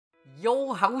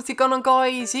Yo, how's it going on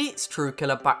guys? It's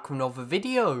TrueKiller back with another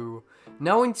video.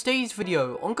 Now in today's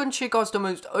video, I'm going to show you guys the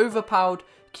most overpowered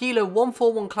Kilo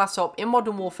 141 class up in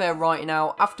Modern Warfare right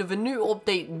now after the new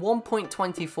update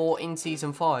 1.24 in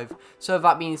Season 5. So with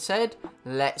that being said,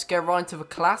 let's get right into the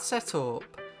class setup.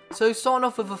 So starting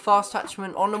off with a fast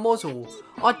attachment on the muzzle,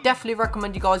 I definitely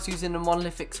recommend you guys using the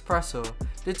Monolithic Suppressor.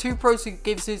 The 2 pros it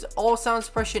gives is all sound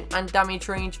suppression and damage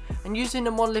range, and using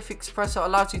the Monolithic Suppressor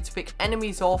allows you to pick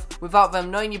enemies off without them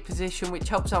knowing your position, which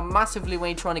helps out massively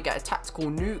when you're trying to get a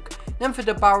tactical nuke. Then for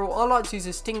the barrel, I like to use a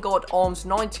Stingard Arms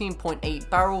 19.8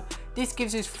 barrel. This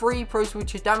gives us 3 pros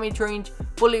which are damage range,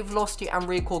 bullet velocity and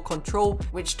recoil control,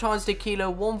 which turns the Kilo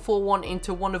 141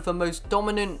 into one of the most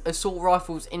dominant assault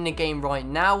rifles in the game right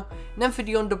now. And then for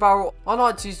the underbarrel, I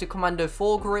like to use the Commando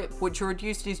foregrip, which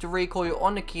reduces the recoil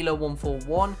on the Kilo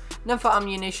 141. And then for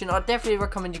ammunition, I definitely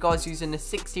recommend you guys using the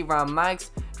 60 round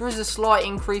mags. There is a slight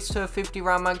increase to 50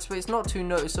 round mags, but it's not too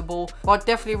noticeable. But I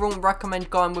definitely wouldn't recommend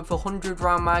going with 100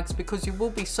 round mags because you will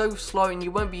be so slow and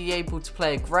you won't be able to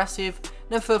play aggressive.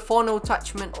 Then for the final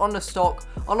attachment on the stock,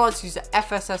 I like to use the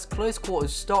FSS close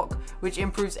quarters stock, which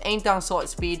improves aim down sight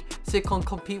speed so it can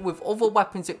compete with other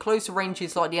weapons at closer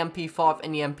ranges like the MP5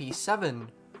 and the MP7.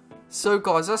 So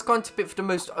guys, that's going to be it for the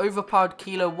most overpowered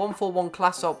Kilo 141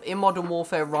 class up in Modern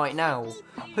Warfare right now.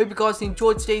 Hope you guys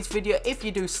enjoyed today's video. If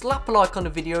you do, slap a like on the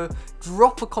video,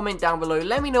 drop a comment down below,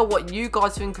 let me know what you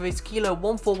guys think of this Kilo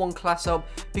 141 class up,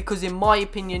 because in my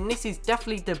opinion this is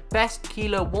definitely the best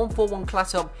Kilo 141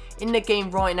 class up in the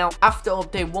game right now after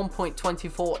update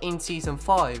 1.24 in Season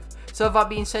 5. So with that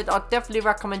being said, I definitely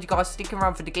recommend you guys sticking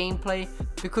around for the gameplay,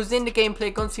 because in the gameplay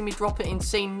you're going to see me drop an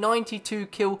insane 92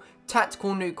 kill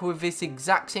Tactical Nuke with this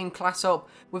exact same class up.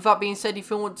 With that being said, if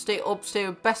you want to stay up to date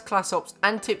with best class ups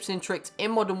and tips and tricks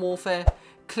in Modern Warfare,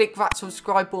 click that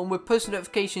subscribe button with post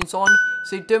notifications on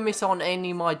so you don't miss out on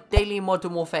any of my daily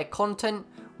Modern Warfare content.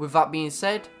 With that being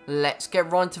said, let's get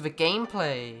right into the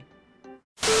gameplay.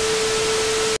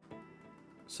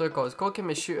 So guys, gotta give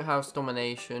him a shoot house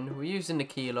domination. We're using the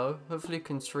Kilo. Hopefully we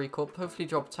can streak up. Hopefully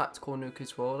drop Tactical Nuke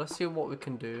as well. Let's see what we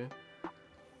can do.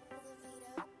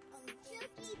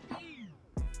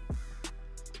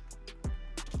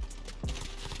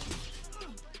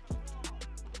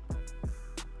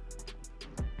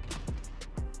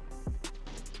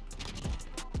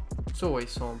 There's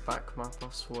always someone back map, I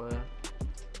swear.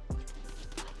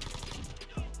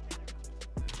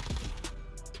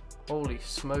 Holy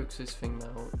smokes, this thing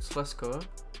melts. Let's go.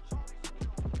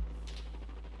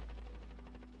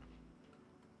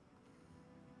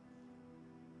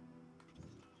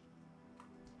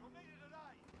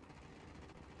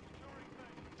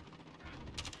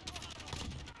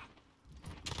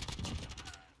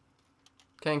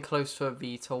 Getting close to a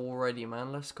Vito already,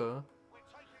 man. Let's go.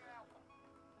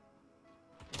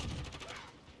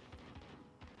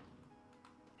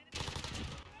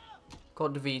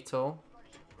 Got the Vito.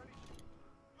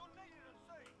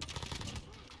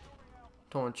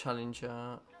 Don't want to challenge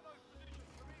that.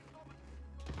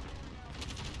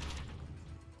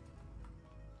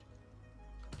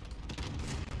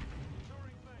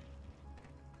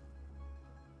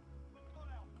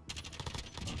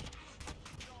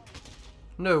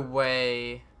 No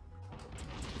way.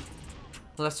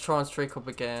 Let's try and streak up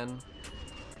again.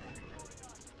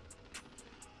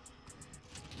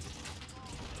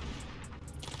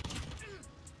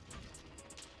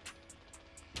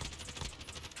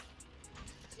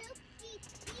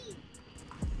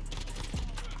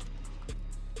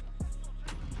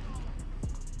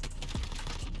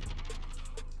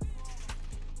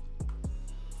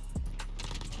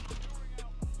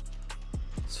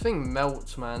 This thing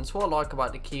melts, man. That's what I like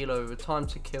about the Kilo. The time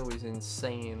to kill is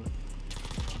insane.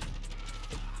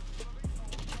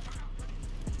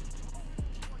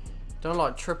 Don't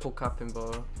like triple capping,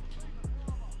 bro.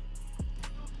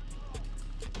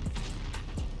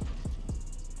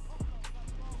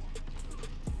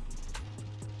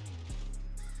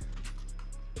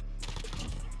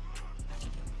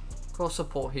 Got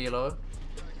support Hilo.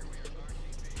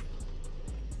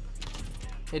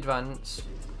 Advance.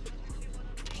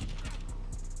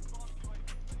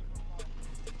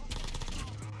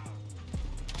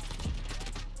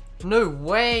 No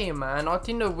way, man. I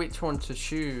didn't know which one to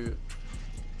shoot.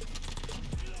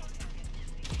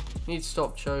 Need to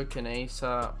stop choking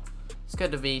ASAP. Let's get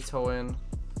the Vito in.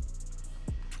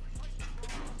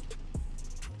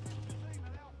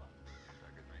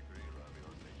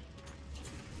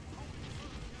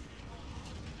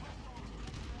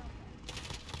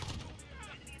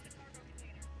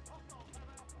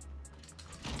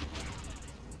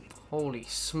 Holy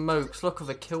smokes, look at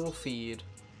the kill feed.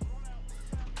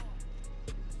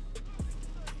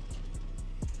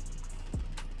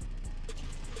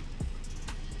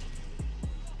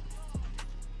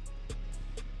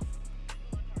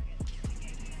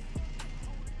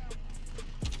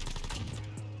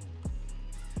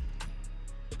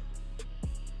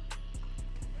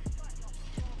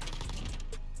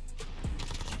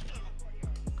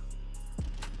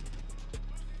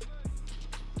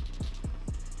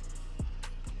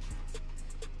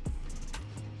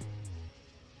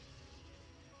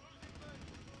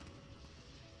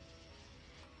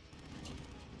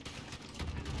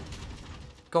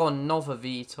 Got another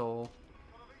VTOL.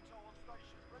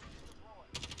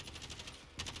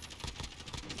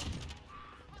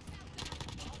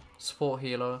 Support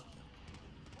healer.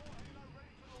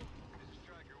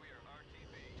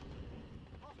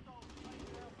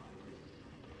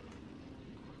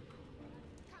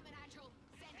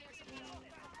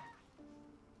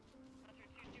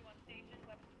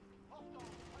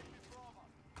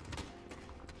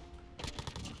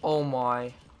 Oh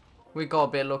my. We got a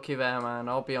bit lucky there, man.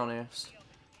 I'll be honest.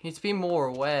 Need to be more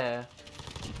aware.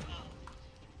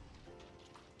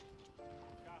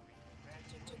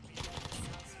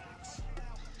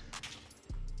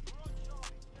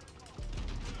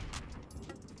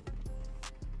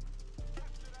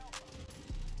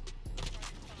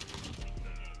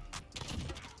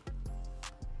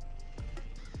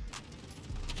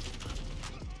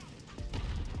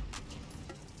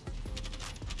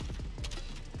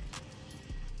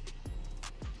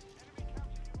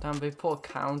 Damn, they put a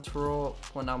counter up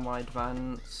when I might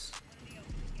advance.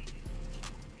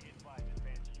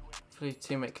 Hopefully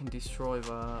teammate can destroy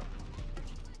that.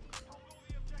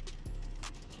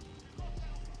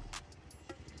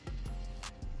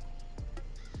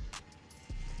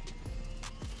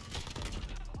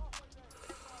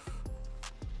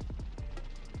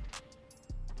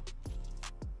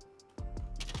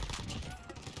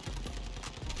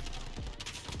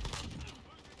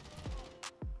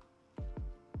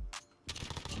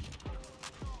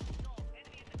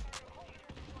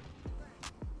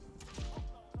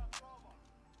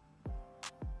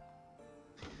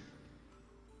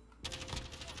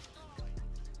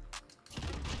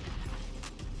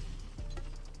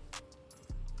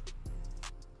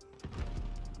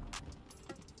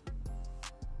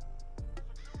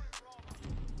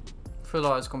 I feel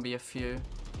like it's gonna be a few.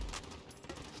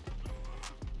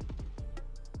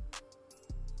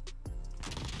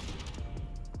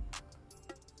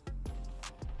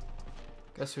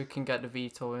 Guess we can get the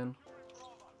veto in.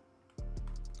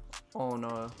 Oh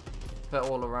no. They're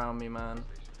all around me, man.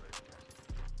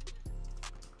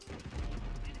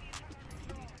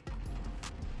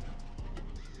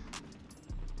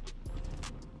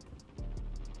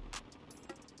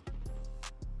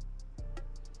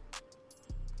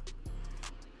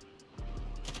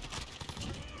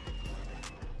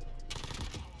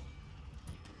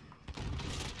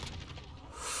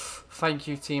 Thank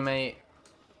you, teammate.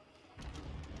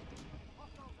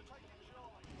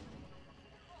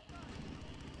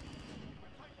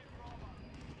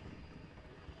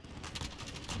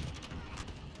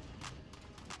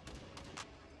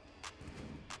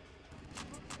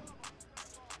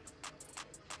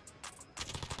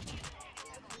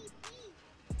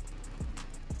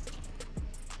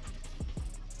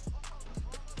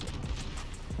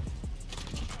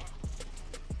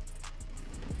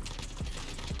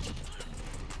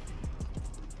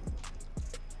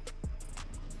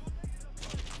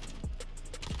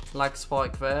 Lag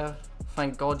spike there.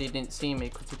 Thank God he didn't see me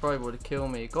because he probably would have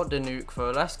killed me. Got the nuke though.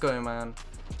 Let's go, man.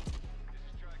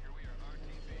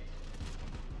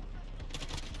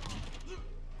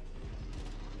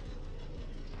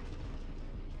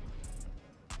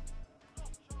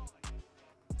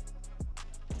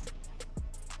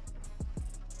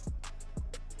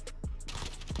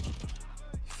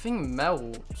 Thing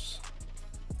melts.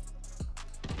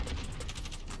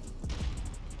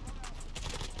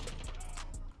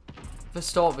 The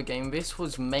start of the game, this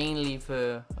was mainly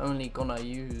the only gun I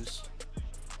used.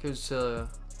 It was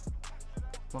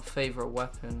my favourite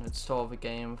weapon at the start of the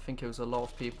game. I think it was a lot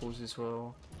of people's as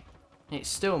well. It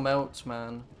still melts,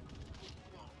 man.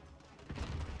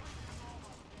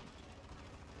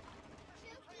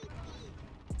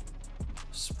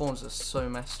 Spawns are so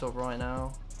messed up right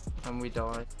now. And we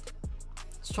die.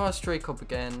 Let's try a streak up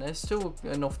again. There's still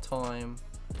enough time.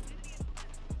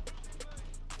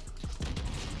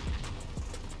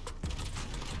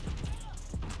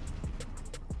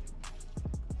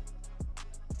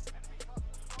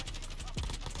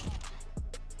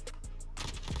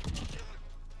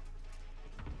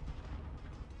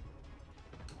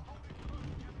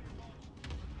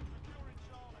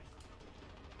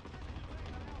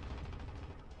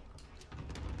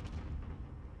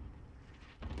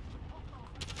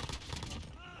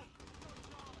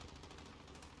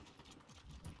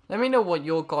 Let me know what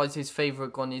your guys'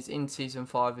 favourite gun is in Season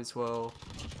 5 as well.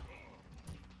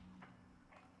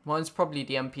 Mine's probably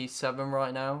the MP7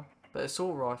 right now, but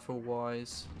assault rifle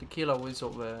wise, the Kilo is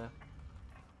up there.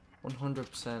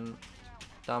 100%.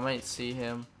 Damn, I ain't see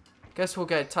him. Guess we'll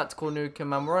get a Tactical Nuke,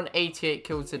 man. We're on 88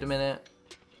 kills at the minute.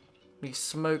 These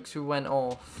smokes who went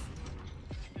off.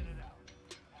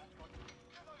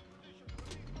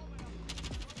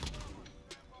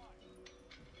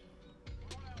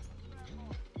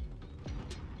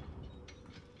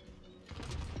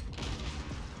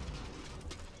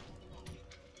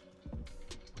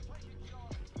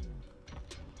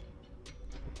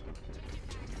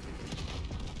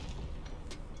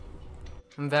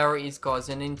 And there it is, guys,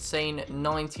 an insane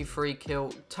 93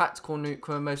 kill Tactical Nuke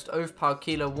with the most overpowered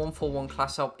Kilo 141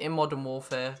 class up in Modern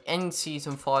Warfare in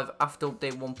Season 5 after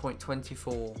update 1.24.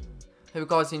 Hope you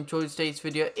guys enjoyed today's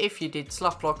video. If you did,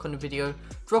 slap a like on the video,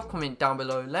 drop a comment down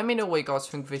below. Let me know what you guys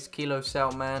think of this Kilo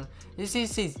setup, man. This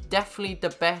is definitely the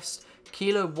best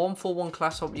Kilo 141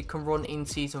 class up you can run in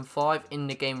Season 5 in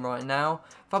the game right now.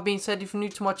 That being said, if you're new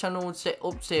to my channel and stay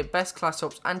up to date best class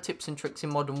ups and tips and tricks in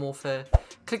Modern Warfare,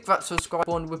 click that subscribe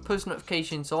button with post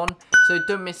notifications on so you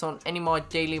don't miss on any of my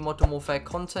daily Modern Warfare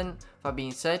content. That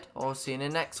being said, I'll see you in the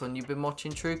next one. You've been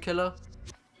watching TrueKiller.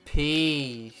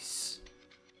 Peace.